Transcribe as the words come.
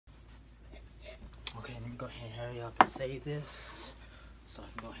go ahead and hurry up and save this so I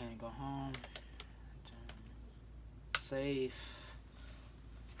can go ahead and go home. Save.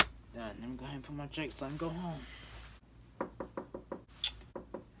 Yeah, let me go ahead and put my jacket so I can go home.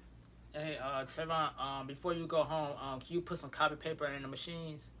 Hey, Trayvon, before you go home, can you put some copy paper in the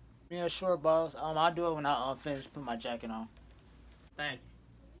machines? Yeah, sure, boss. I'll do it when I finish putting my jacket on. Thank you.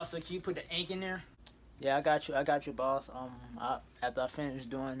 Also, can you put the ink in there? Yeah, I got you, boss. After I finish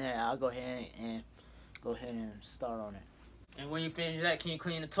doing that, I'll go ahead and start on it. And when you finish that, can you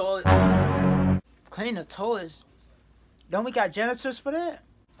clean the toilets? Clean the toilets? Don't we got janitors for that?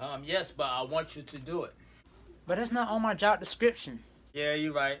 Yes, but I want you to do it. But that's not on my job description. Yeah,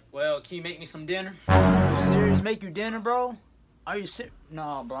 you're right. Well, can you make me some dinner? You serious? Make you dinner, bro? Are you serious?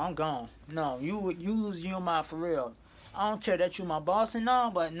 No, bro, I'm gone. No, you lose your mind for real. I don't care that you my boss and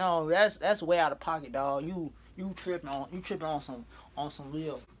all, but no, that's way out of pocket, dog. You tripping on some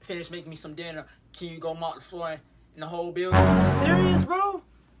real. Finish making me some dinner. Can you go mop the floor in the whole building? You serious, bro?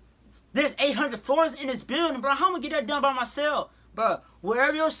 There's 800 floors in this building, bro. How am I gonna get that done by myself? Bro,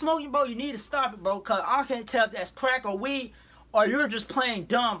 wherever you're smoking, bro, you need to stop it, bro. Cause I can't tell if that's crack or weed, or you're just playing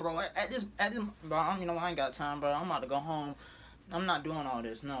dumb, bro. At this, bro, I ain't got time, bro. I'm about to go home. I'm not doing all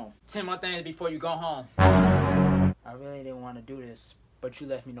this, no. 10 more things before you go home. I really didn't want to do this, but you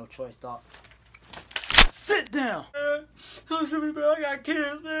left me no choice, dog. Sit down! Man, don't shoot me, bro. I got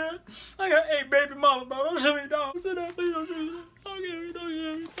kids, man. I got 8 baby mamas, bro. Don't shoot me, dog. Sit down, please don't shoot me. Don't get me, don't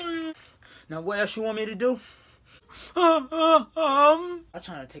get me, don't get me. Now, what else you want me to do? I'm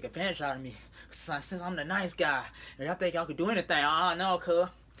trying to take advantage out of me. Since I'm the nice guy, and y'all think y'all could do anything. No, cuz.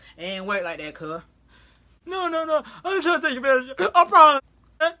 It ain't work like that, cuz. No. I'm trying to take advantage. I promise.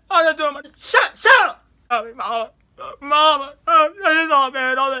 I'm just doing my... Shut up! Mama. It's all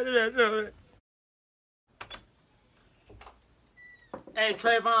bad. Don't let me do it. Hey,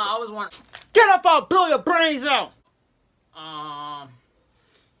 Trayvon, I was wondering... Get up! I'll blow your brains out! I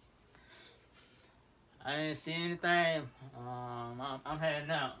didn't see anything. I'm heading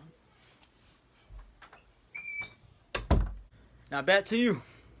out. Now back to you.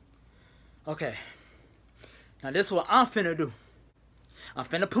 Okay. Now this is what I'm finna do. I'm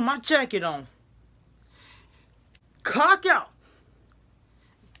finna put my jacket on. Clock out.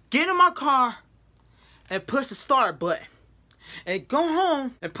 Get in my car and push the start button. And go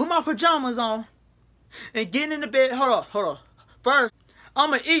home and put my pajamas on. And get in the bed. Hold on. First,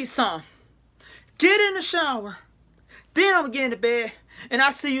 I'm gonna eat something. Get in the shower. Then I'm gonna get in the bed. And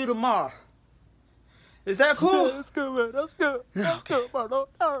I'll see you tomorrow. Is that cool? Yeah, that's good, man. That's good. That's good, bro.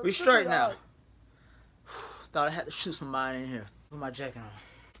 We straight now. Thought I had to shoot somebody in here. Put my jacket on.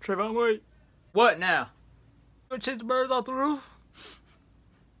 Trayvon, wait. What now? Gonna chase the birds off the roof?